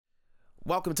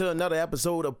Welcome to another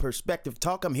episode of Perspective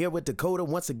Talk. I'm here with Dakota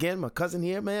once again, my cousin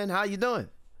here, man. How you doing?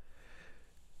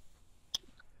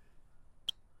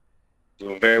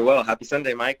 Doing very well. Happy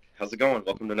Sunday, Mike. How's it going?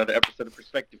 Welcome to another episode of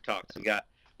Perspective Talks. We got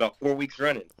about 4 weeks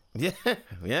running. Yeah,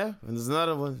 yeah. There's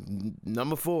another one,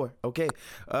 number 4. Okay.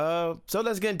 So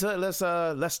let's get into it.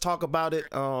 Let's talk about it.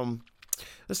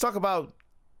 Let's talk about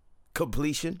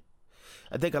completion.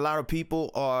 I think a lot of people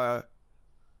are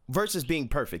versus being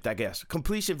perfect, I guess.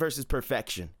 Completion versus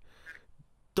perfection.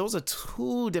 Those are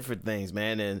two different things,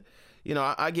 man. And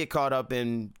I get caught up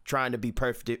in trying to be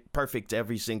perfect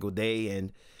every single day,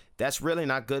 and that's really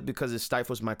not good because it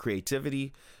stifles my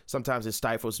creativity. Sometimes it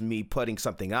stifles me putting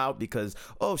something out because,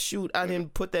 oh shoot, I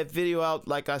didn't put that video out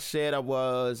like I said I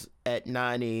was at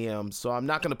 9 a.m. So I'm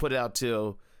not gonna put it out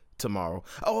till tomorrow.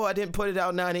 Oh, I didn't put it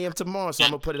out 9 a.m. tomorrow, so I'm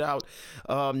gonna put it out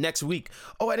next week.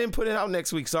 Oh, I didn't put it out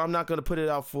next week, so I'm not gonna put it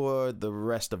out for the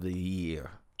rest of the year.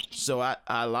 So I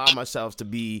allow myself to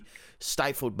be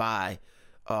stifled by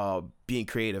being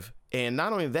creative. And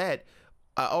not only that,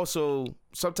 I also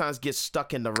sometimes get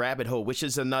stuck in the rabbit hole, which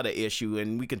is another issue,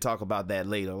 and we can talk about that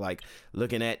later, like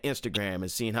looking at Instagram and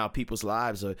seeing how people's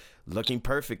lives are looking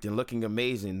perfect and looking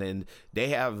amazing, and they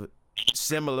have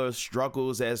similar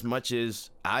struggles as much as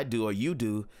I do or you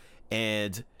do,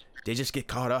 and they just get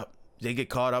caught up. They get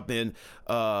caught up in,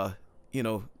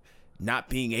 not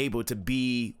being able to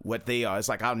be what they are. It's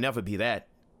like, I'll never be that.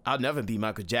 I'll never be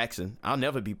Michael Jackson. I'll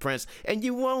never be Prince. And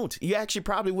you won't. You actually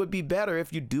probably would be better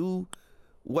if you do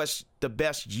what's the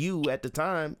best you at the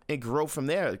time and grow from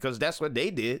there, because that's what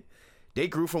they did. They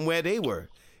grew from where they were,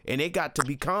 and they got to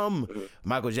become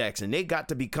Michael Jackson. They got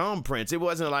to become Prince. It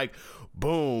wasn't like,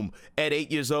 boom, at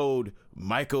 8 years old,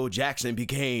 Michael Jackson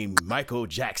became Michael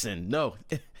Jackson. No,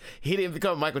 he didn't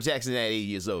become Michael Jackson at 8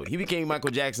 years old. He became Michael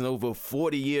Jackson over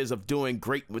 40 years of doing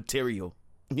great material,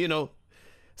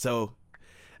 So,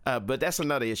 but that's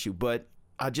another issue. But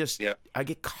I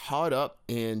get caught up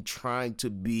in trying to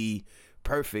be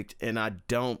perfect, and I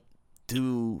don't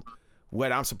do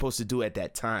what I'm supposed to do at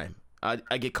that time.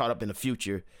 I get caught up in the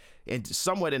future and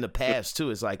somewhat in the past too.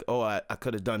 It's like, oh, I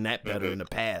could have done that better in the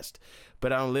past,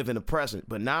 but I don't live in the present.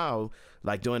 But now,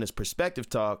 like doing this perspective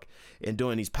talk and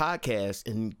doing these podcasts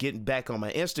and getting back on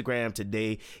my Instagram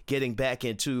today, getting back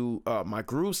into my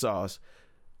groove sauce,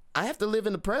 I have to live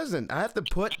in the present. I have to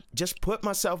put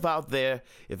myself out there.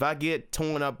 If I get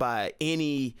torn up by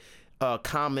any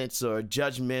comments or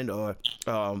judgment or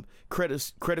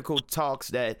critical talks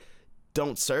that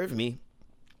don't serve me,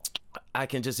 I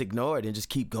can just ignore it and just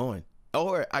keep going.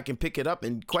 Or I can pick it up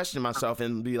and question myself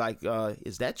and be like,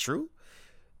 is that true?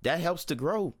 That helps to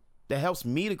grow. That helps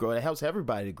me to grow. That helps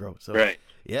everybody to grow. So, right.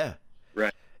 Yeah.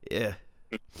 Right. Yeah.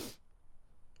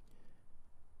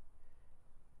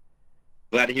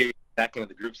 Glad to hear you back into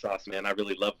the group sauce, man. I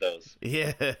really love those.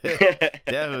 Yeah.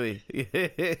 Definitely.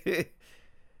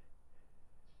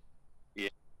 Yeah.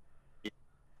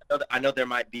 I know there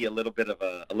might be a little bit of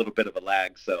a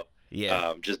lag, so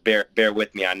Yeah. just bear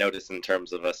with me. I noticed in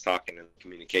terms of us talking and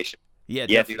communication. Yeah.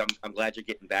 Yeah, dude, I'm glad you're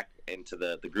getting back into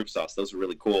the group sauce. Those are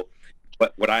really cool.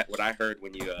 But what I heard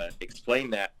when you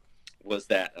explained that was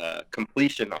that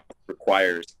completion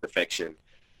requires perfection,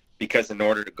 because in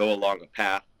order to go along a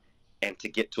path and to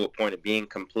get to a point of being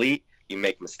complete, you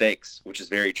make mistakes, which is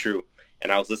very true.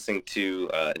 And I was listening to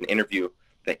an interview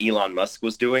that Elon Musk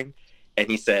was doing, and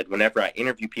he said, whenever I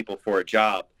interview people for a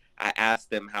job, I ask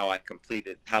them how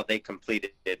they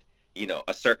completed,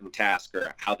 a certain task,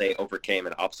 or how they overcame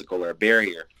an obstacle or a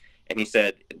barrier. And he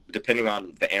said, depending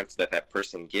on the answer that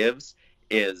person gives,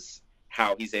 is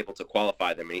how he's able to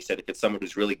qualify them. And he said, if it's someone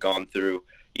who's really gone through,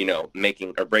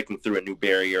 making or breaking through a new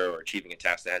barrier or achieving a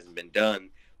task that hasn't been done,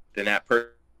 then that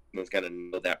person is going to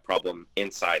know that problem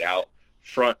inside out,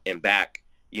 front and back,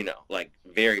 like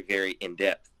very, very in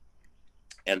depth.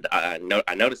 And I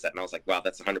noticed that, and I was like, wow,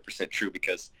 that's 100% true,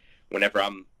 because whenever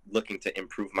I'm looking to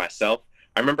improve myself,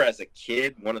 I remember as a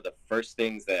kid, one of the first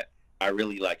things that I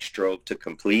really strove to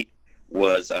complete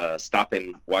was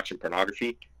stopping watching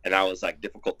pornography. And that was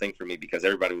difficult thing for me because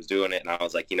everybody was doing it. And I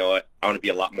was like, you know what, I want to be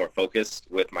a lot more focused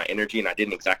with my energy. And I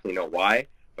didn't exactly know why,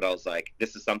 but I was like,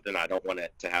 this is something I don't want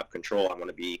it to have control. I want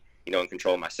to be, in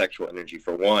control of my sexual energy,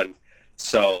 for one.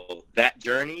 So that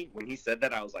journey, when he said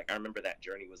that, I was like, I remember that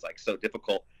journey was so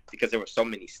difficult because there were so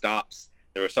many stops.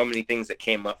 There were so many things that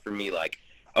came up for me, like,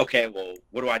 okay, well,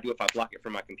 what do I do if I block it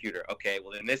from my computer? Okay,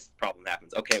 well, then this problem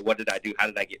happens. Okay, what did I do? How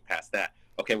did I get past that?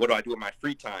 Okay, what do I do with my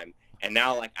free time? And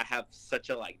now, I have such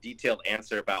a detailed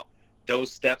answer about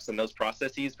those steps and those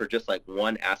processes for just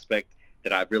one aspect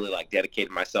that I really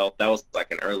dedicated myself. That was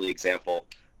an early example.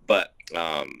 But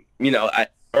I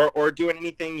or doing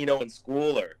anything in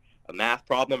school or a math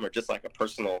problem or just like a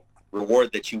personal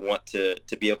reward that you want to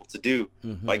be able to do.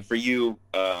 Like for you,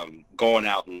 going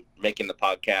out and making the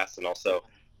podcast and also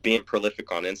being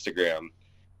prolific on Instagram,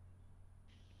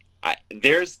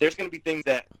 there's going to be things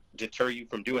that deter you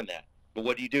from doing that. But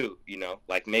what do? You know,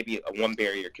 like maybe one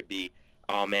barrier could be,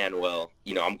 oh man, well,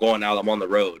 you know, I'm going out, I'm on the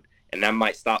road, and that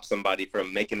might stop somebody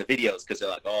from making the videos because they're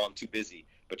like, oh, I'm too busy.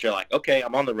 But you're like, okay,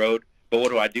 I'm on the road, but what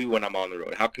do I do when I'm on the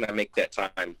road? How can I make that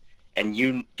time? And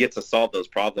you get to solve those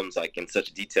problems like in such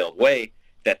a detailed way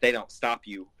that they don't stop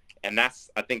you. And that's,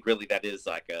 I think really that is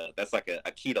like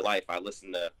a key to life. I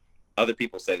listen to other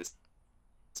people say the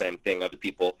same thing, other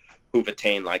people who've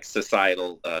attained like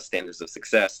societal standards of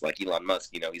success, like Elon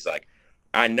Musk. You know, he's like,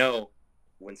 I know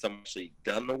when someone actually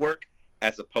done the work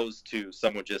as opposed to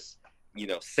someone just, you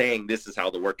know, saying this is how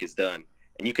the work is done.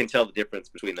 And you can tell the difference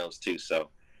between those two. So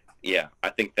yeah, I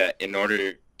think that in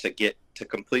order to get to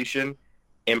completion,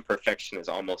 imperfection is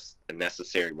almost a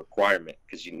necessary requirement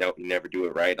because you know you never do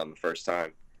it right on the first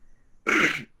time.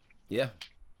 Yeah,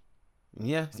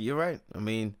 you're right. I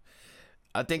mean,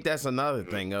 I think that's another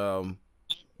thing.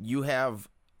 You have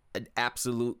an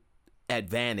absolute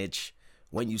advantage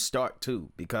when you start too,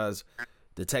 because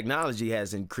the technology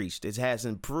has increased. It has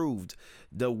improved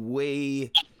the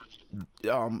way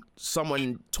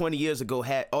someone 20 years ago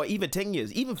had, or even 10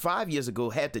 years, even 5 years ago,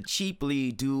 had to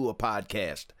cheaply do a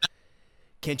podcast.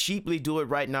 Can cheaply do it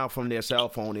right now from their cell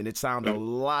phone, and it sounds a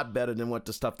lot better than what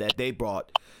the stuff that they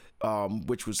brought,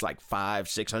 which was like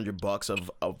 $500-600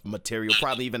 of material,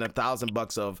 probably even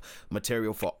 $1,000 of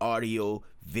material for audio,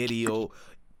 video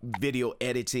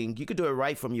editing. You could do it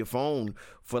right from your phone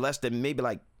for less than maybe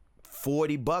like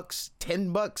 $40,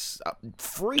 $10,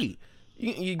 free.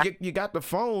 You got the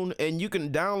phone, and you can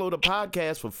download a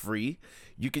podcast for free.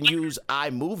 You can use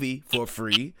iMovie for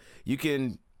free. You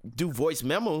can do voice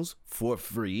memos for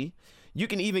free. You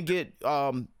can even get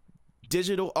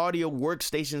digital audio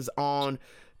workstations on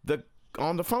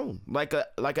the phone, like a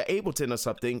Ableton or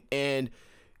something, and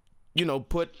you know,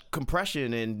 put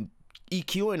compression and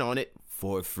EQing on it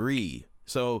for free.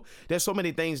 So there's so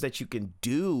many things that you can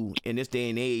do in this day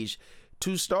and age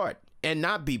to start and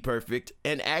not be perfect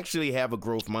and actually have a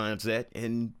growth mindset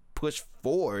and push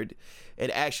forward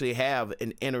and actually have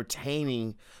an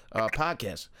entertaining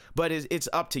podcast. But it's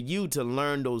up to you to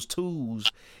learn those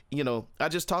tools. You know, I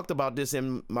just talked about this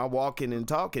in my walking and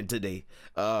talking today.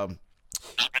 Are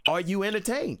you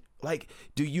entertained? Like,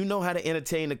 do you know how to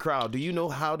entertain the crowd? Do you know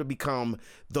how to become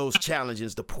those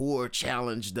challenges, the poor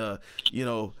challenge, the, you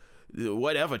know,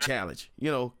 whatever challenge?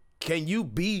 You know, can you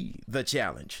be the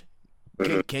challenge?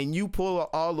 Can you pull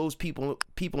all those people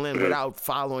in without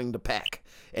following the pack?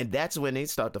 And that's when they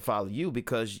start to follow you,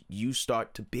 because you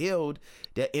start to build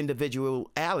that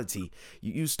individuality.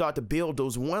 You start to build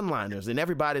those one-liners, and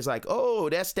everybody's like, oh,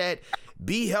 that's that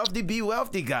be healthy, be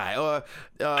wealthy guy, or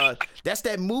that's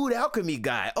that mood alchemy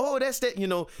guy. Oh, that's that, you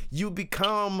know, you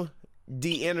become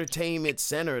the entertainment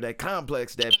center, that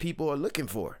complex that people are looking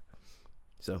for.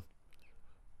 So.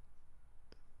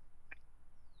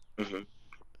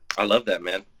 I love that,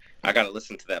 man. I got to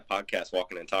listen to that podcast,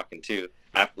 Walking and Talking, too.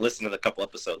 I've listened to a couple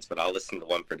episodes, but I'll listen to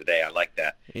one for today. I like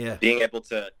that. Yeah. Being able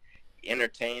to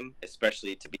entertain,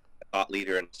 especially to be a thought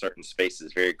leader in certain spaces,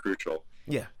 is very crucial.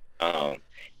 Yeah.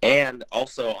 And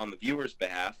also on the viewer's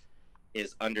behalf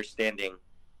is understanding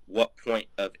what point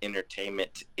of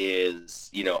entertainment is,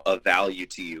 you know, of value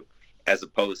to you, as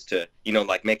opposed to, you know,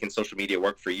 like making social media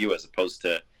work for you, as opposed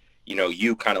to, you know,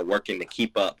 you kind of working to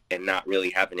keep up and not really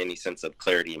having any sense of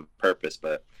clarity and purpose.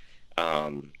 But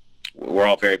we're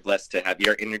all very blessed to have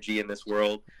your energy in this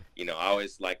world. You know, I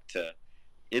always like to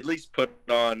at least put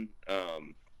on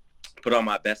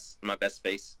my best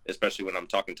face, especially when I'm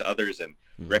talking to others, and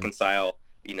reconcile,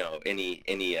 you know, any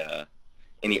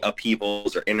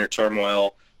upheavals or inner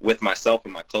turmoil with myself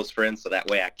and my close friends, so that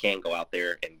way I can go out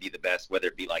there and be the best, whether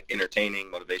it be like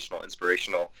entertaining, motivational,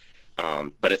 inspirational.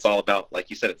 But it's all about, like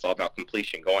you said, it's all about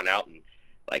completion, going out and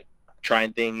like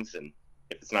trying things. And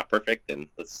if it's not perfect, then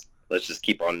let's just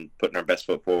keep on putting our best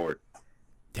foot forward.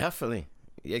 Definitely.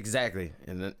 Exactly.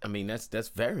 And I mean, that's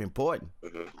very important.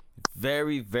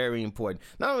 Very, very important.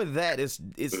 Not only that, it's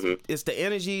the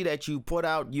energy that you put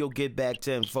out, you'll get back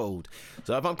tenfold.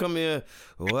 So if I'm coming here,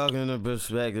 welcome to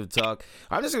Perspective Talk,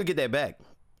 I'm just going to get that back.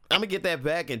 I'm going to get that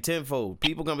back in tenfold.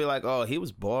 People going to be like, oh, he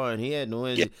was boring. He had no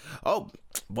energy. Yeah. Oh,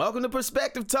 welcome to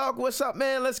Perspective Talk. What's up,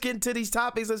 man? Let's get into these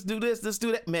topics. Let's do this. Let's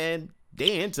do that. Man,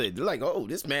 they into it. They're like, oh,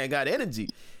 this man got energy.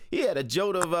 He had a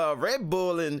jolt of Red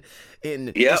Bull and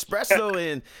espresso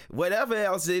and whatever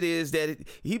else it is that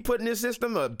he put in his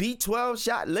system, a B12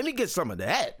 shot. Let me get some of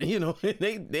that. You know,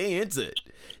 they into it.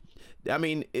 I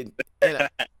mean,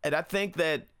 and And I think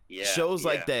that shows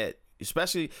like that,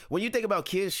 especially when you think about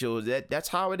kids shows, that's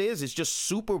how it is. It's just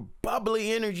super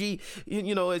bubbly energy.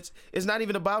 You know, it's not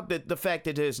even about the fact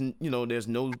that there's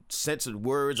no censored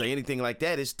words or anything like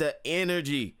that. It's the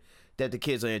energy that the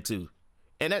kids are into.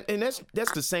 And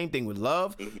that's the same thing with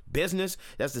love, business.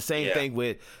 That's the same thing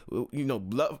with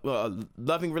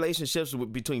loving relationships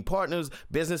between partners,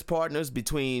 business partners,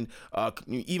 between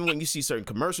even when you see certain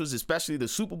commercials, especially the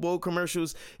Super Bowl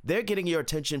commercials, they're getting your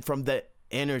attention from the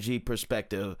energy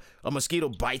perspective. A mosquito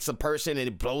bites a person and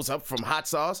it blows up from hot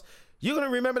sauce. You're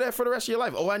gonna remember that for the rest of your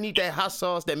life. Oh, I need that hot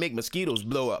sauce that make mosquitoes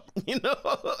blow up. You know,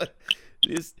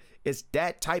 it's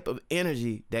that type of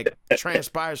energy that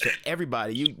transpires to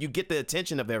everybody. You get the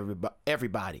attention of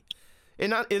everybody.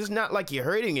 And it's not like you're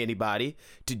hurting anybody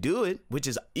to do it, which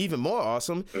is even more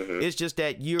awesome. It's just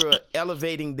that you're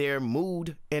elevating their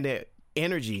mood and their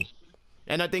energy.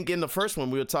 And I think in the first one,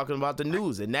 we were talking about the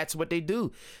news, and that's what they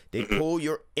do. They pull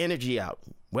your energy out,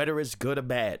 whether it's good or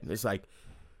bad. It's like,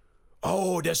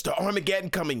 oh, there's the Armageddon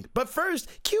coming. But first,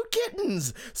 cute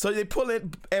kittens. So they pull it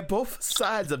at both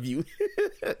sides of you.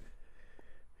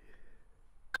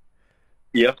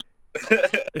 Yep.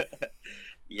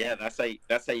 Yeah, that's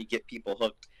how you get people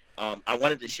hooked. I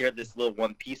wanted to share this little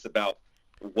one piece about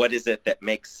what is it that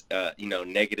makes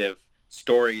negative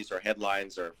stories or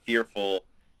headlines or fearful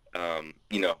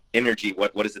energy.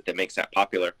 What is it that makes that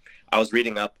popular? I was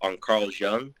reading up on Carl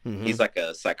Jung. He's like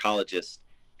a psychologist,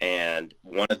 and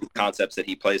one of the concepts that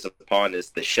he plays upon is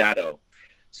the shadow.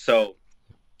 So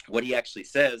what he actually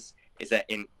says is that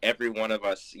in every one of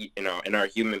us, in our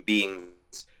human beings,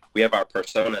 we have our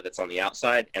persona that's on the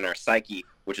outside and our psyche,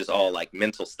 which is all like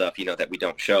mental stuff, that we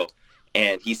don't show.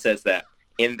 And he says that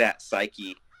in that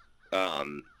psyche,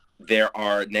 there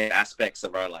are aspects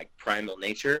of our like primal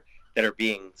nature that are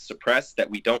being suppressed that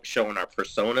we don't show in our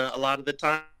persona a lot of the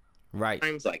time. Right.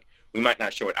 Like we might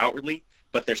not show it outwardly,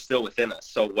 but they're still within us.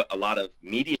 So what a lot of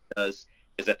media does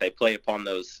is that they play upon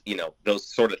those, those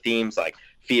sort of themes like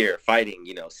fear, fighting,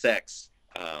 sex,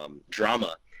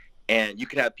 drama. And you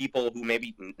could have people who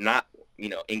maybe not,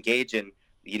 engage in,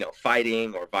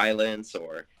 fighting or violence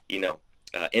or,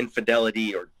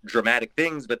 infidelity or dramatic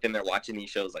things, but then they're watching these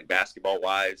shows like Basketball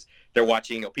Wives. They're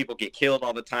watching, people get killed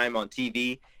all the time on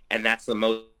TV, and that's the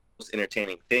most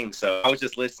entertaining thing. So I was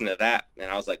just listening to that, and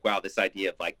I was like, wow, this idea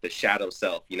of like the shadow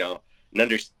self, and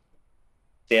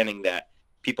understanding that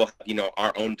people have,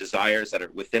 our own desires that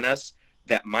are within us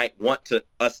that might want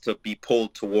us to be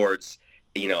pulled towards,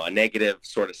 a negative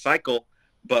sort of cycle,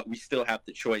 but we still have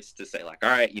the choice to say like, all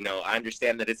right, I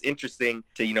understand that it's interesting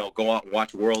to, go out and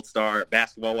watch World Star,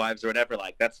 Basketball Wives or whatever.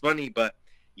 Like that's funny, but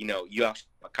you actually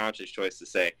have a conscious choice to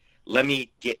say, let me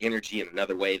get energy in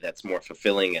another way that's more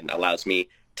fulfilling and allows me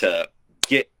to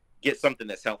get something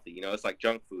that's healthy. It's like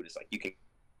junk food. It's like you can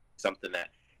something that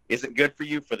isn't good for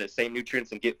you for the same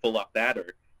nutrients and get full off that,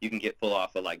 or you can get full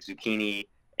off of like zucchini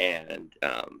and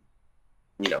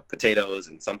potatoes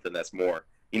and something that's more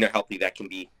healthy that can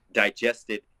be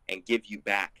digested and give you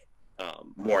back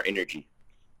more energy.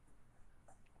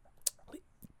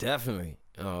 Definitely.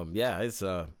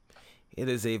 It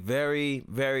is a very,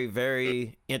 very,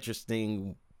 very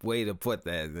interesting way to put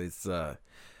that. It's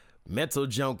mental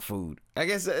junk food. I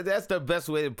guess that's the best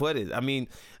way to put it. I mean,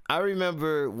 I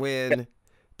remember when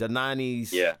the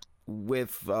 90s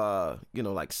with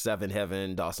like Seven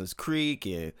Heaven, Dawson's Creek,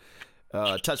 and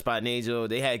Touched by an Angel.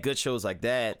 They had good shows like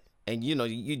that, and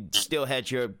you still had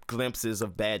your glimpses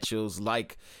of bad shows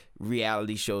like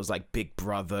reality shows like Big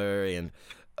Brother and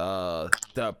The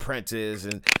Apprentice,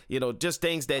 and just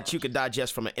things that you could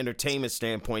digest from an entertainment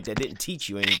standpoint that didn't teach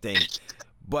you anything.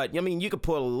 But I mean, you could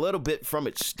pull a little bit from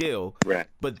it still. Right.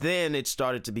 But then it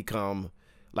started to become,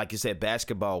 like you said,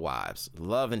 Basketball Wives,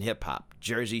 Love and Hip Hop,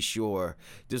 Jersey Shore.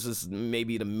 This is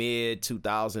maybe the mid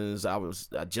 2000s.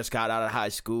 I just got out of high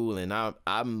school, and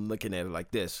I'm looking at it like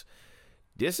this.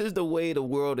 This is the way the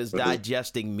world is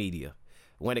digesting media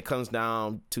when it comes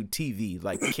down to TV,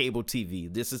 like cable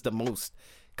TV. This is the most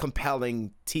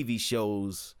compelling TV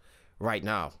shows right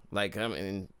now. Like, I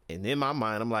mean, and in my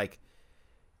mind, I'm like,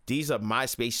 these are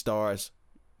MySpace stars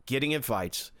getting in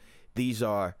fights. These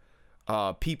are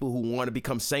people who want to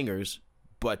become singers,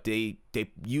 but they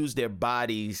use their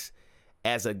bodies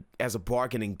as a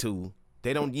bargaining tool.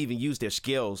 They don't even use their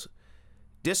skills.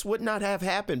 This would not have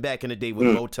happened back in the day with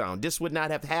Motown. This would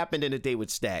not have happened in the day with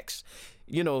Stax.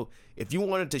 If you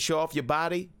wanted to show off your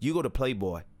body, you go to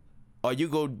Playboy, or you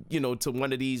go, to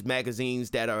one of these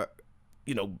magazines that are,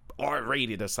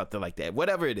 R-rated or something like that.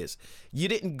 Whatever it is, you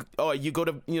didn't, or you go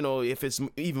to, if it's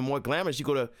even more glamorous, you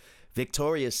go to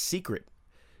Victoria's Secret.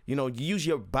 You know, you use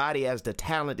your body as the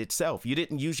talent itself. You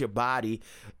didn't use your body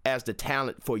as the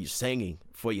talent for your singing,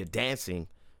 for your dancing.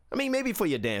 I mean, maybe for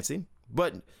your dancing,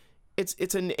 but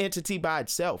it's an entity by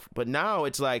itself. But now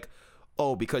it's like,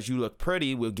 oh, because you look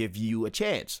pretty, we'll give you a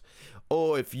chance.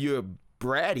 Or if you're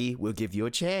bratty, we'll give you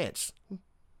a chance.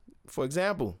 For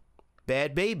example,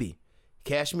 Bad Baby.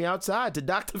 Cash Me Outside to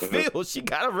Dr. Phil. She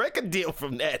got a record deal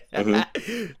from that.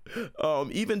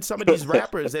 Even some of these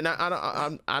rappers, and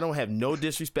I don't have no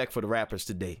disrespect for the rappers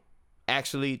today.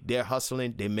 Actually, they're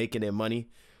hustling, they're making their money.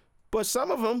 But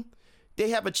some of them, they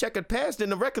have a checkered past,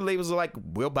 and the record labels are like,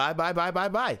 we'll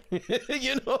buy.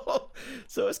 You know?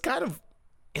 So it's kind of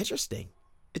interesting.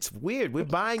 It's weird. We're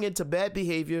buying into bad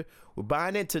behavior. We're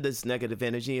buying into this negative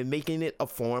energy and making it a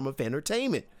form of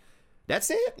entertainment. That's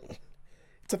it.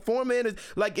 It's a form of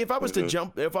like if I was to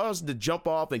jump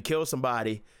off and kill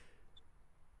somebody,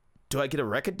 do I get a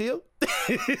record deal?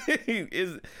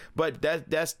 But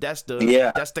that's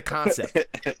the concept.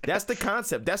 That's the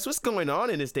concept. That's what's going on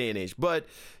in this day and age. But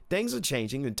things are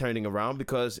changing and turning around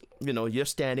because, you know, you're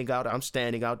standing out. I'm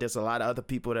standing out. There's a lot of other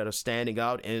people that are standing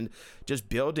out and just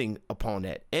building upon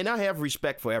that. And I have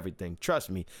respect for everything. Trust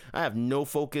me. I have no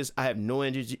focus. I have no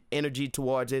energy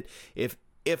towards it. If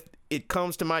it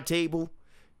comes to my table,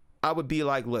 I would be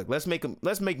like, look, let's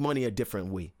make money a different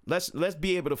way. Let's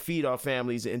be able to feed our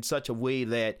families in such a way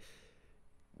that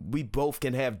we both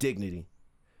can have dignity.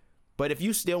 But if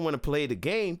you still want to play the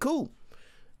game, cool.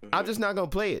 I'm just not gonna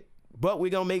play it. But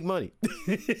we're gonna make money.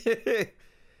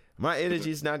 My energy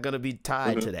is not gonna be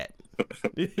tied to that.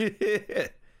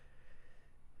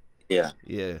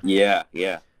 Yeah.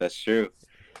 That's true.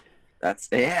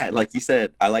 Like you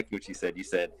said, I like what you said. You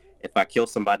said, if I kill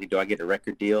somebody, do I get a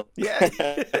record deal? Yeah.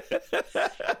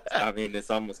 I mean, it's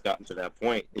almost gotten to that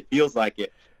point. It feels like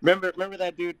it. Remember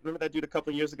that dude? Remember that dude a couple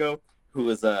of years ago who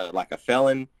was like a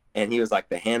felon, and he was like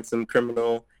the handsome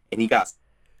criminal, and he got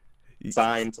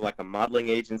signed to like a modeling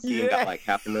agency and got like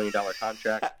 $500,000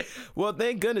 contract. Well,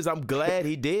 thank goodness. I'm glad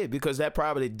he did, because that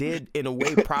probably did in a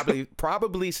way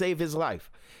probably save his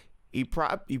life. He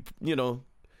you know.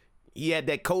 He had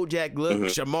that Kojak look,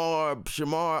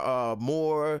 Shamar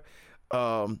Moore,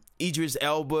 Idris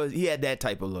Elba. He had that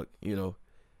type of look, you know.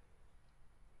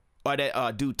 Or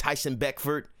that dude Tyson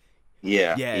Beckford.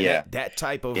 Yeah. That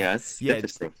type of. Yeah, it's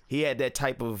interesting. He had that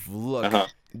type of look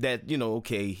that, you know,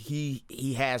 okay,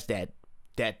 he has that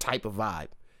type of vibe,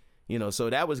 you know. So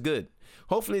that was good.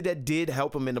 Hopefully that did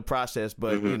help him in the process,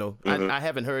 but you know, I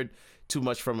haven't heard too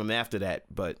much from him after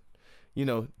that. But you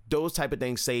know, those type of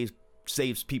things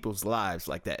saves people's lives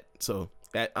like that. So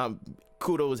that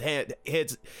kudos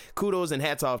and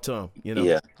hats off to him, you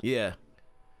know. Yeah.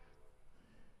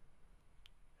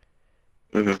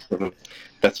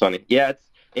 That's funny. Yeah,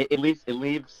 it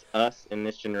leaves us in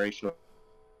this generation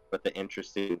with the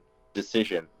interesting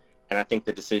decision. And I think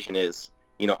the decision is,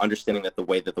 you know, understanding that the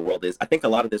way that the world is. I think a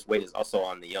lot of this weight is also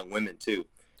on the young women too.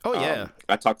 Oh yeah.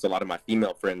 I talked to a lot of my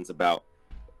female friends about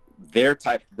their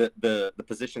type, the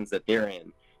positions that they're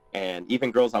in. And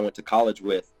even girls I went to college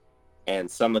with, and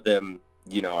some of them,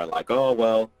 you know, are like, oh,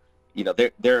 well, you know,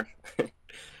 they're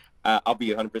I'll be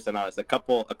 100% honest. A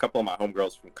couple of my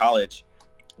homegirls from college,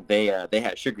 they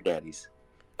had sugar daddies,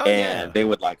 they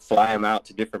would like fly them out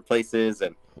to different places,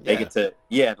 and they get to,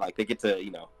 they get to,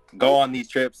 you know, go on these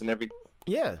trips and everything.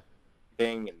 Yeah.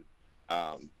 And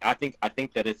I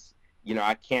think that it's, you know,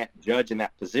 I can't judge in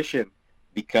that position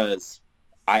because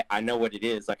I know what it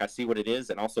is. Like, I see what it is,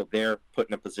 and also they're put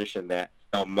in a position that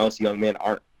most young men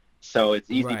aren't. So it's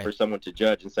easy for someone to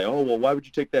judge and say, oh, well, why would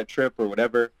you take that trip or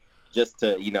whatever, just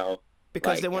to, you know,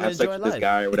 because like, they want to have sex enjoy with life. this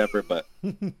guy or whatever. But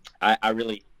I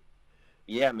really,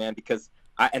 man, because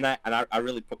I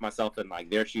really put myself in like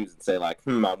their shoes and say like,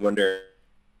 I wonder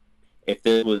if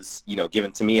it was, you know,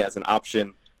 given to me as an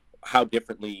option, how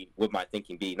differently would my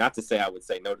thinking be? Not to say I would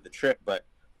say no to the trip, but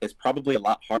it's probably a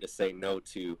lot harder to say no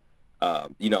to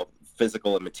you know,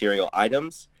 physical and material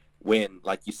items when,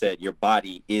 like you said, your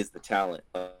body is the talent,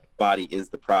 body is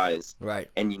the prize, right?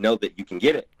 And you know that you can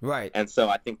get it, right? And so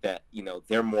I think that, you know,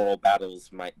 their moral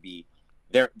battles might be,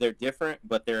 they're different,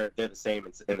 but they're the same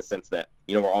in the sense that,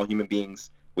 you know, we're all human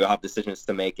beings, we all have decisions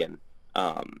to make, and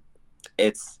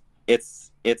it's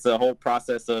a whole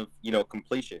process of, you know,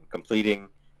 completing,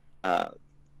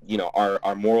 you know,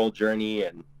 our moral journey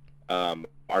and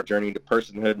our journey to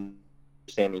personhood,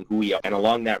 understanding who we are, and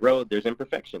along that road there's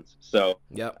imperfections, so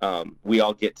we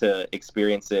all get to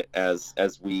experience it as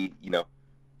we, you know,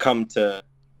 come to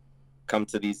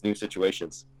these new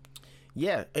situations.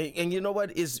 And you know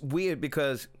what is weird,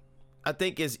 because I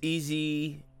think it's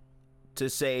easy to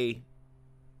say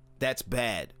that's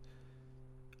bad,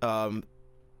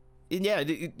 yeah,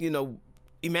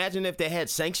 imagine if they had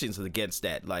sanctions against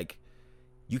that. Like,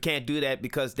 you can't do that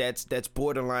because that's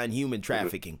borderline human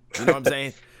trafficking. You know what I'm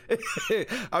saying?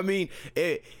 I mean,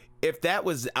 if that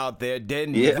was out there,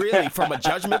 then really, from a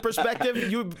judgment perspective,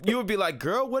 you would be like,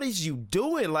 girl, what is you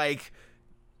doing? Like,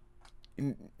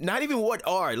 not even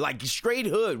like straight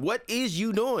hood. What is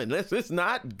you doing? It's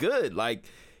not good. Like,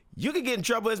 you can get in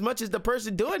trouble as much as the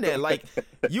person doing that. Like,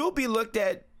 you'll be looked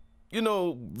at,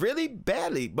 really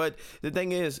badly. But the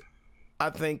thing is, I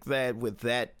think that with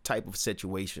that type of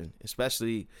situation,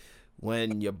 especially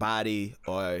when your body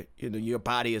your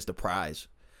body is the prize,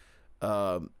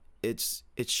 it's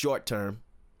short term.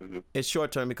 Mm-hmm. It's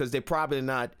short term because they're probably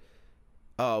not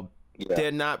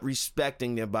they're not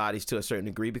respecting their bodies to a certain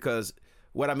degree, because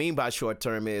what I mean by short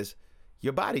term is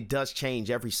your body does change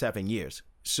every 7 years.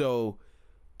 So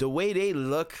the way they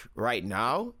look right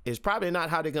now is probably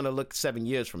not how they're going to look 7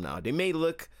 years from now. They may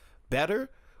look better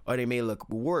or they may look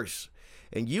worse.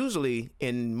 And usually,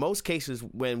 in most cases,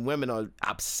 when women are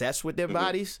obsessed with their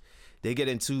bodies, they get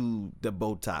into the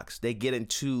Botox. They get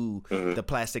into the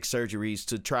plastic surgeries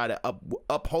to try to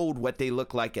uphold what they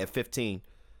look like at 15.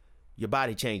 Your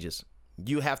body changes.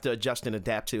 You have to adjust and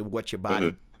adapt to what your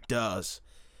body does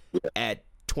at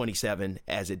 27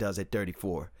 as it does at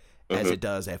 34, as it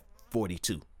does at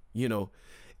 42.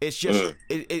 It's just,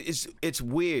 it's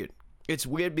weird. It's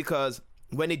weird because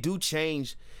when they do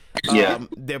change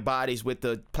their bodies with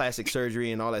the plastic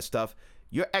surgery and all that stuff,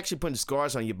 you're actually putting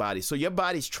scars on your body. So your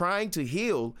body's trying to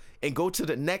heal and go to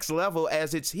the next level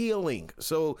as it's healing.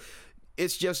 So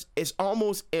it's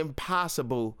almost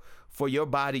impossible for your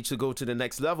body to go to the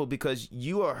next level because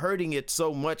you are hurting it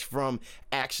so much from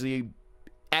actually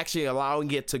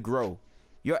allowing it to grow.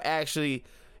 You're actually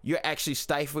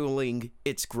stifling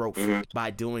its growth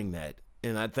by doing that.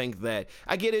 And I think that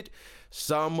I get it.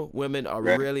 Some women are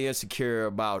really insecure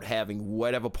about having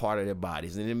whatever part of their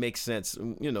bodies, and it makes sense,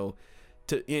 and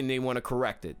they want to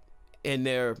correct it. In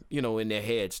their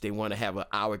heads, they want to have an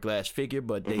hourglass figure,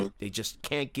 but they just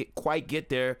can't quite get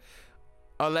there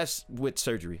unless with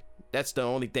surgery. That's the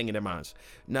only thing in their minds.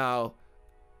 Now,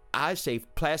 I say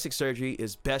plastic surgery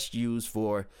is best used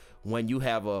for when you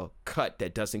have a cut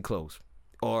that doesn't close,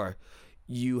 or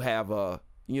you have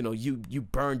you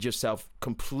burned yourself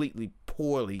completely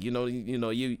poorly.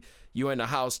 You're in a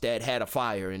house that had a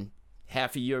fire and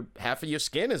half of your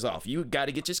skin is off. You got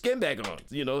to get your skin back on.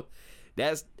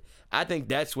 I think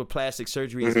that's what plastic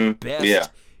surgery is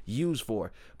best used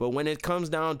for. But when it comes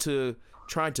down to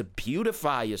trying to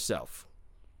beautify yourself,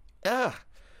 it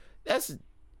just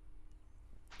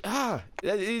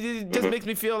makes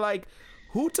me feel like,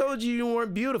 who told you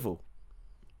weren't beautiful?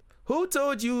 Who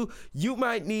told you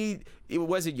might need,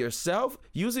 was it yourself?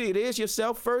 Usually it is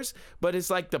yourself first, but it's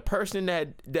like the person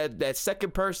that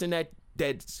second person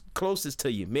that's closest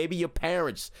to you. Maybe your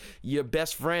parents, your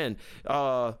best friend,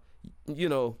 the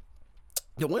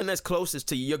one that's closest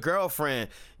to you, your girlfriend.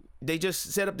 They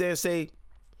just sit up there and say,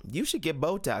 you should get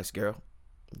Botox, girl.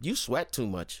 You sweat too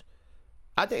much.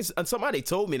 I think somebody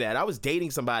told me that. I was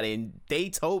dating somebody and they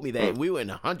told me that we were in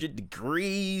 100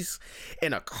 degrees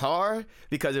in a car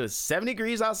because it was 70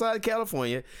 degrees outside of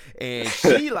California, and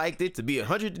she liked it to be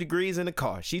 100 degrees in the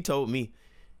car. She told me,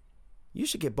 you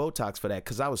should get Botox for that,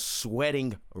 because I was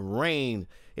sweating rain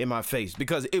in my face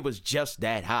because it was just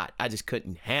that hot. I just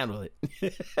couldn't handle it.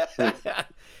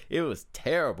 It was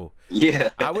terrible. Yeah.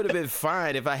 I would have been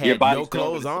fine if I had no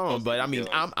clothes on, but I mean,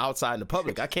 I'm outside in the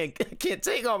public. I can't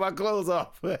take all my clothes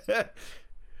off.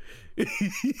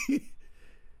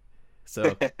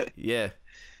 So, yeah.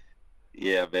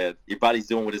 Yeah, man. Your body's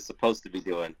doing what it's supposed to be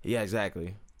doing. Yeah,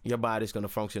 exactly. Your body's going to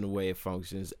function the way it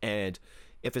functions. And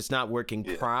if it's not working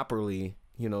properly,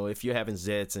 if you're having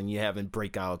zits and you're having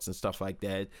breakouts and stuff like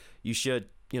that, you should,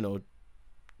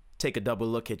 take a double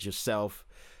look at yourself,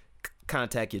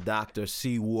 contact your doctor,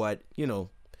 see what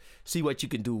you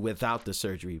can do without the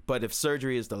surgery. But if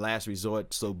surgery is the last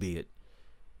resort, so be it.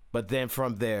 But then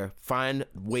from there, find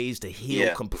ways to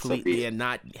heal completely and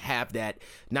not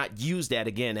use that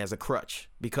again as a crutch,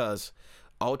 because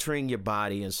altering your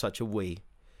body in such a way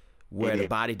where the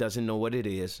body doesn't know what it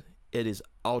is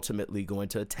ultimately going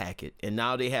to attack it. And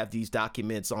now they have these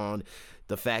documents on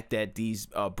the fact that these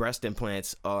breast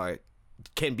implants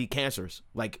can be cancerous,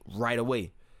 like right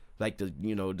away. Like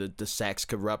the sacs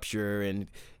can rupture and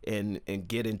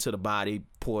get into the body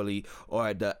poorly,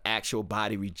 or the actual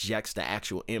body rejects the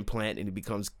actual implant and it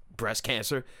becomes breast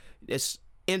cancer. It's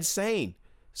insane.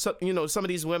 So some of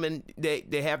these women,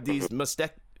 they have these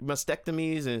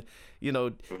mastectomies and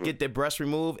get their breast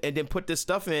removed and then put this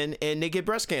stuff in and they get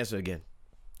breast cancer again.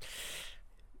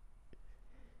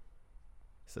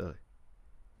 So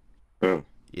Mm.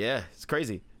 Yeah, it's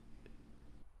crazy.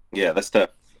 Yeah, that's tough.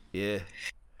 Yeah.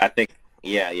 I think,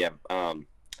 yeah, yeah.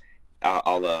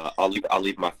 I'll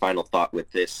leave my final thought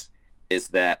with this is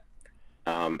that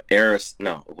Eris,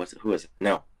 no, was it, who is it?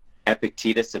 No,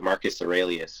 Epictetus and Marcus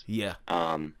Aurelius. Yeah.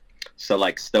 Um, so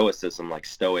like Stoicism, like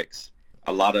Stoics,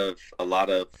 a lot of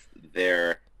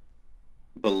their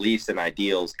beliefs and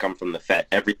ideals come from the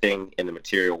fact everything in the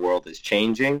material world is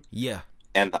changing, Yeah.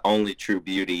 and the only true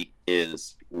beauty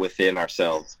is within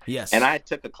ourselves. And Yes. I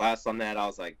took a class on that. I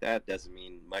was like, that doesn't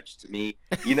mean much to me.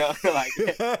 You know, like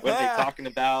what are they talking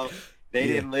about? They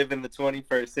Yeah. didn't live in the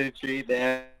 21st century. They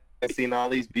haven't seen all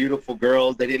these beautiful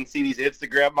girls. They didn't see these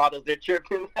Instagram models. They're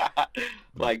tripping.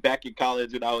 Like back in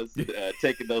college when I was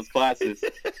taking those classes.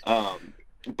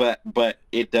 But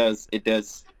it does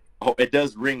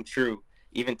ring true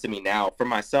even to me now for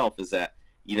myself, is that,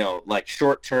 like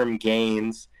short-term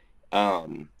gains,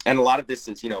 and a lot of this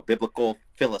is, biblical,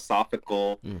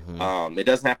 philosophical. Mm-hmm. It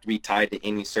doesn't have to be tied to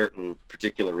any certain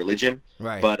particular religion,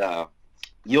 Right. but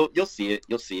you'll see it.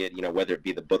 You'll see it. Whether it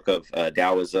be the book of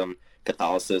Taoism,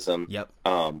 Catholicism, Yep.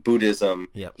 Buddhism.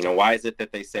 Yep. Why is it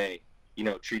that they say,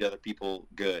 treat other people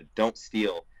good, don't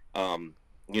steal, um,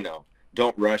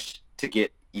 don't rush to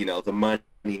get the money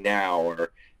now,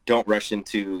 or don't rush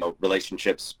into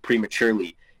relationships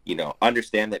prematurely.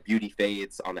 Understand that beauty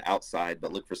fades on the outside,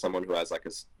 but look for someone who has like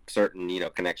a certain,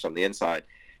 connection on the inside.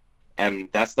 And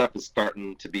that stuff is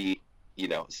starting to be,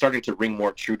 starting to ring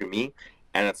more true to me.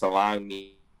 And it's allowing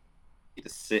me to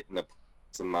sit in a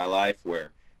place in my life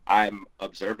where I'm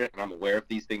observant and I'm aware of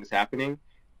these things happening,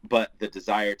 but the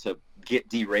desire to get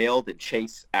derailed and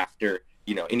chase after,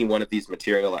 any one of these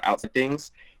material or outside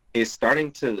things is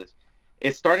starting to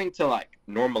like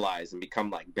normalize and become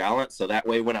like balanced. So that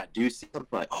way when I do see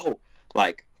something like,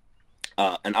 like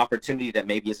an opportunity that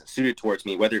maybe isn't suited towards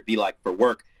me, whether it be like for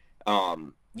work,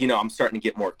 I'm starting to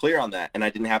get more clear on that. And I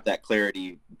didn't have that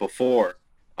clarity before.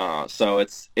 So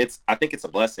I think it's a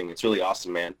blessing. It's really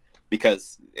awesome, man,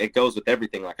 because it goes with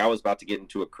everything. Like I was about to get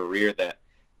into a career that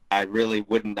I really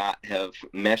would not have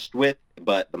meshed with,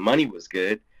 but the money was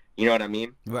good. You know what I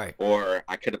mean? Right. Or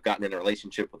I could have gotten in a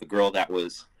relationship with a girl that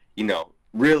was,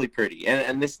 really pretty.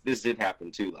 And this did happen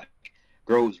too. Like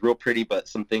girl was real pretty, but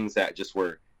some things that just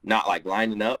were not like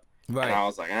lining up. Right. And I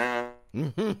was like,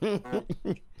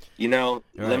 Right.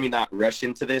 let me not rush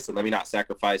into this, and let me not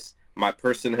sacrifice my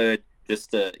personhood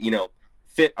just to,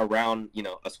 fit around,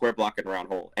 a square block and a round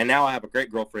hole. And now I have a great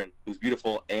girlfriend who's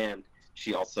beautiful, and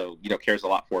she also, cares a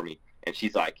lot for me. And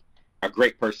she's like a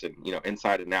great person,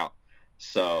 inside and out.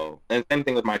 So, and same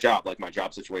thing with my job. Like my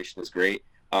job situation is great.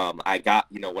 I got,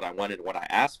 what I wanted, what I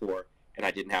asked for, and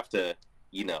I didn't have to,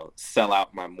 sell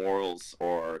out my morals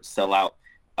or sell out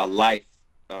a life,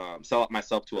 sell out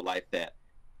myself to a life that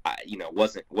I,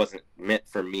 wasn't meant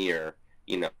for me, or,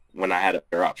 when I had a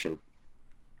better option.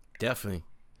 Definitely.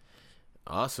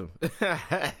 Awesome.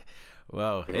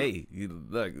 Well, hey, you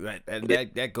look,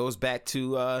 that goes back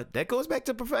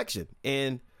to perfection.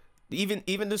 And even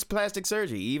this plastic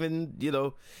surgery, even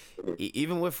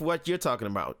even with what you're talking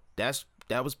about,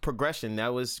 that was progression.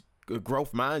 That was a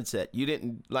growth mindset. You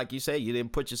didn't, like you say, you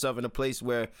didn't put yourself in a place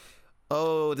where,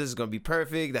 oh, this is gonna be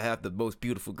perfect. I have the most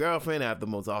beautiful girlfriend. I have the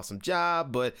most awesome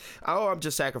job, but I'm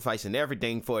just sacrificing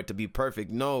everything for it to be perfect.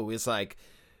 No, it's like,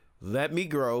 let me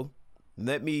grow.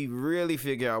 Let me really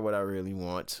figure out what I really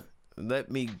want.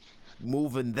 Let me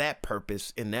move in that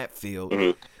purpose, in that field.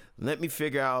 Mm-hmm. Let me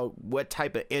figure out what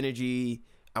type of energy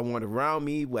I want around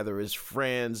me, whether it's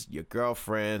friends, your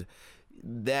girlfriend.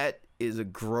 That is a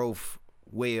growth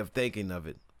way of thinking of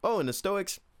it. Oh, and the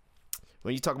Stoics,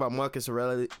 when you talk about Marcus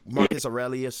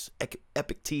Aurelius,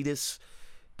 Epictetus,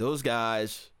 those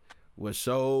guys were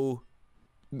so,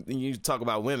 you talk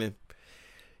about women,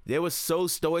 they were so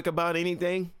stoic about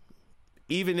anything.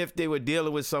 Even if they were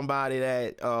dealing with somebody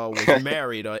that was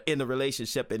married or in a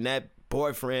relationship, and that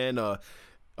boyfriend or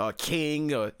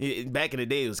king, or back in the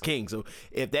day it was king. So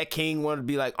if that king wanted to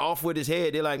be like off with his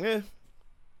head, they're like,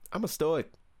 I'm a stoic.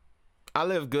 I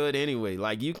live good anyway.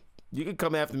 Like you can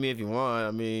come after me if you want.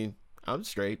 I mean, I'm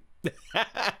straight.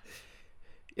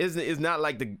 It's not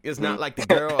like the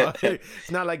girl.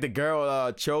 It's not like the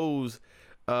girl chose.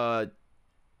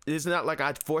 It's not like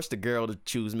I forced the girl to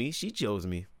choose me. She chose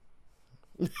me.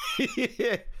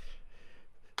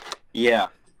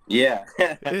 Yeah. Yeah,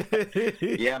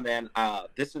 man.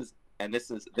 This has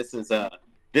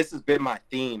been my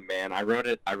theme, man. I wrote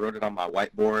it on my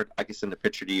whiteboard. I can send a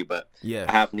picture to you, but yeah,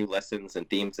 I have new lessons and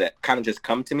themes that kind of just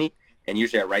come to me, and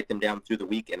usually I write them down through the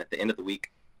week, and at the end of the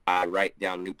week I write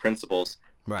down new principles.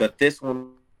 right. But this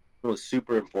one was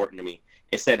super important to me.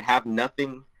 It said, have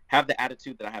the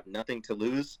attitude that I have nothing to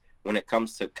lose, when it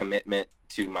comes to commitment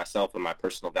to myself and my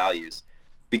personal values.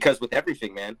 Because with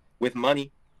everything, man, with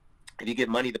money, if you give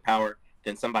money the power,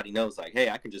 then somebody knows like, hey,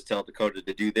 I can just tell Dakota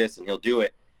to do this and he'll do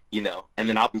it, you know, and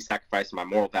then I'll be sacrificing my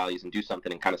moral values and do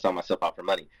something and kind of sell myself out for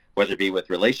money, whether it be with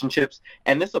relationships.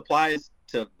 And this applies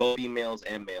to both females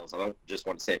and males. I don't just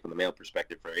want to say it from the male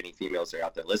perspective for any females that are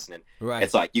out there listening. Right.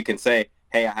 It's like you can say,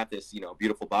 hey, I have this, you know,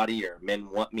 beautiful body, or men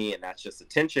want me, and that's just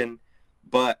attention.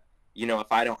 But, you know,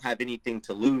 if I don't have anything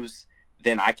to lose,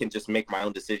 then I can just make my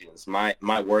own decisions.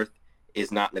 My worth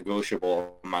is not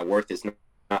negotiable. My worth is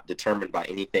not determined by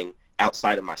anything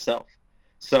outside of myself.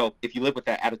 So if you live with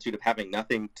that attitude of having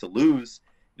nothing to lose,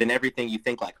 then everything you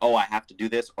think like, oh, I have to do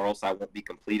this or else I won't be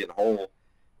complete and whole,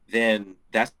 then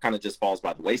that kind of just falls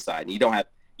by the wayside. And you don't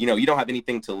have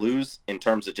anything to lose in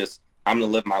terms of just, I'm going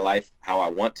to live my life how I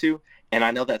want to. And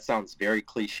I know that sounds very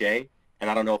cliche, and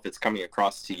I don't know if it's coming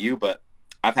across to you, but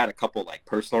I've had a couple like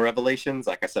personal revelations,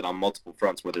 like I said, on multiple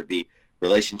fronts, whether it be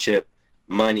relationship,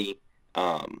 money,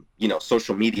 you know,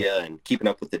 social media and keeping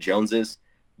up with the Joneses.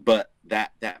 But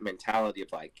that mentality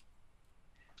of like,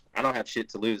 I don't have shit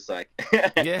to lose. Like,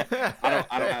 Yeah.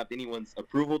 I don't have anyone's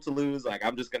approval to lose. Like,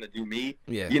 I'm just going to do me.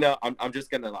 Yeah. You know, I'm just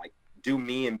going to like do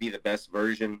me and be the best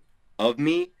version of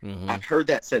me. Mm-hmm. I've heard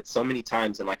that said so many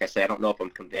times. And like I said, I don't know if I'm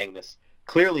conveying this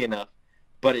clearly enough,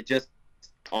 but it just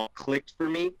all clicked for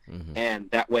me. Mm-hmm.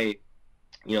 And that way,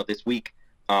 you know, this week,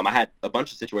 I had a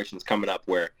bunch of situations coming up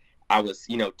where I was,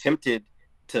 you know, tempted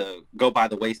to go by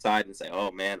the wayside and say, oh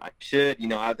man, I should, you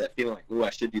know, I have that feeling like, ooh,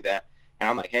 I should do that. And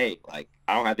I'm like, hey, like,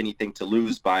 I don't have anything to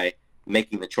lose by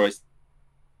making the choice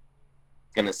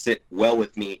going to sit well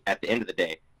with me at the end of the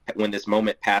day. When this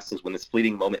moment passes, when this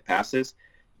fleeting moment passes,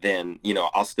 then, you know,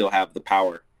 I'll still have the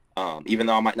power. Even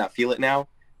though I might not feel it now,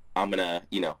 I'm going to,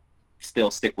 you know,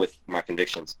 still stick with my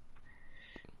convictions.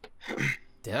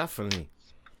 Definitely.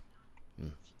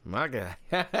 My guy.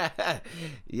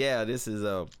 Yeah, this has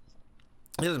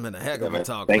been a heck of a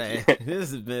talk, man.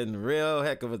 This has been real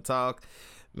heck of a talk,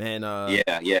 man.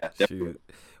 Yeah, definitely.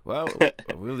 Well,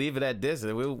 we'll leave it at this,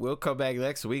 and we'll come back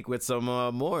next week with some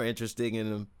more interesting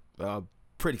and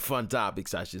pretty fun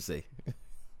topics, I should say.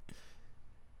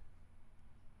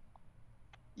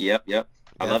 Yep.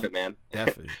 I love it, man.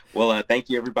 Definitely. Well, thank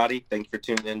you, everybody. Thank you for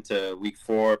tuning in to week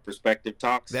 4 Perspective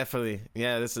Talks. Definitely.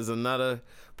 Yeah, this is another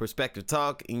Perspective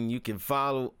Talk, and you can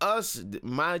follow us.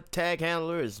 My tag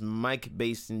handler is Mike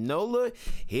Basinola.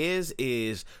 His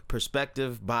is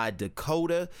Perspective by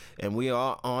Dakota, and we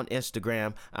are on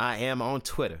Instagram. I am on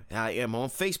Twitter. I am on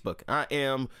Facebook. I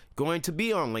am going to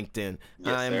be on LinkedIn.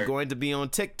 Yes, I am sir. going to be on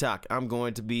TikTok. I'm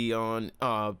going to be on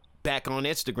back on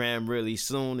Instagram really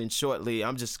soon and shortly.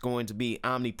 I'm just going to be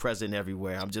omnipresent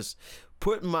everywhere. I'm just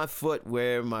putting my foot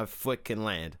where my foot can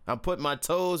land. I'm putting my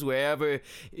toes wherever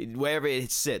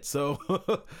it sits. So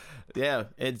yeah,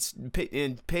 and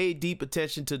pay deep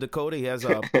attention to Dakota. He has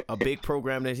a big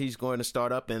program that he's going to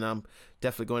start up, and I'm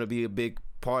definitely going to be a big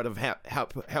part of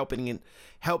helping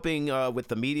with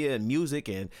the media and music,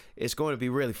 and it's going to be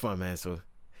really fun, man. So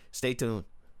stay tuned.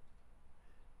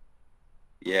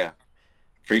 Yeah.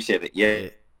 Appreciate it. Yeah.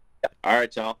 All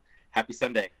right, y'all. Happy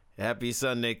Sunday. Happy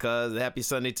Sunday, cuz. Happy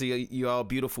Sunday to you all,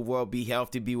 beautiful world. Be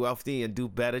healthy, be wealthy, and do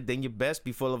better than your best.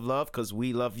 Be full of love, because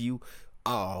we love you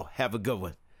all. Have a good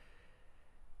one.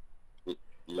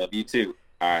 Love you too.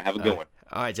 All right. Have a good one.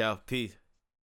 All right, y'all. Peace.